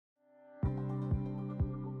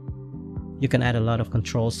You can add a lot of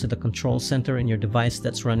controls to the control center in your device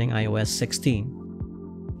that's running iOS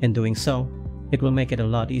 16. In doing so, it will make it a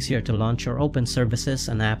lot easier to launch or open services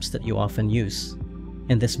and apps that you often use.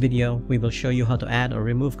 In this video, we will show you how to add or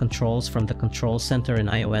remove controls from the control center in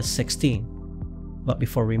iOS 16. But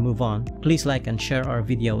before we move on, please like and share our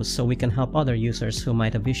videos so we can help other users who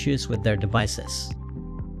might have issues with their devices.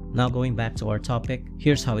 Now going back to our topic,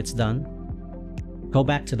 here's how it's done. Go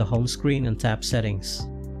back to the home screen and tap Settings.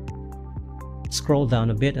 Scroll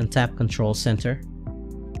down a bit and tap Control Center.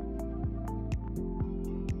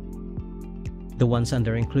 The ones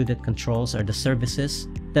under Included Controls are the services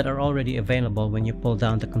that are already available when you pull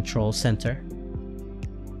down the Control Center.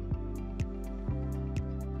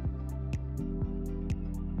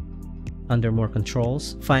 Under More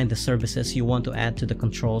Controls, find the services you want to add to the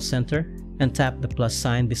Control Center and tap the plus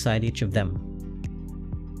sign beside each of them.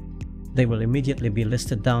 They will immediately be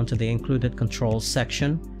listed down to the Included Controls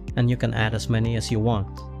section, and you can add as many as you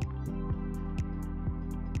want.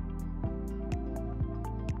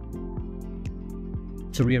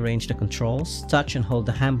 To rearrange the controls, touch and hold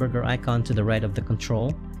the hamburger icon to the right of the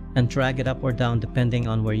control and drag it up or down depending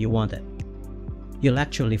on where you want it. You'll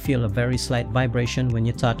actually feel a very slight vibration when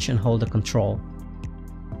you touch and hold the control.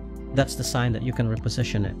 That's the sign that you can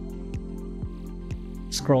reposition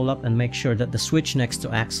it. Scroll up and make sure that the switch next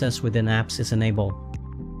to Access within Apps is enabled.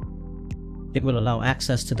 It will allow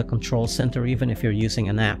access to the control center even if you're using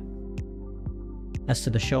an app. As to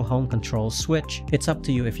the Show Home Controls switch, it's up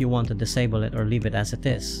to you if you want to disable it or leave it as it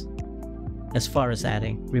is. As far as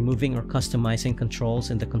adding, removing or customizing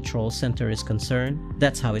controls in the control center is concerned,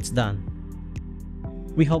 that's how it's done.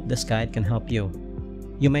 We hope this guide can help you.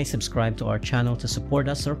 You may subscribe to our channel to support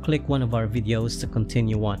us or click one of our videos to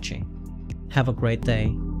continue watching. Have a great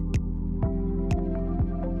day.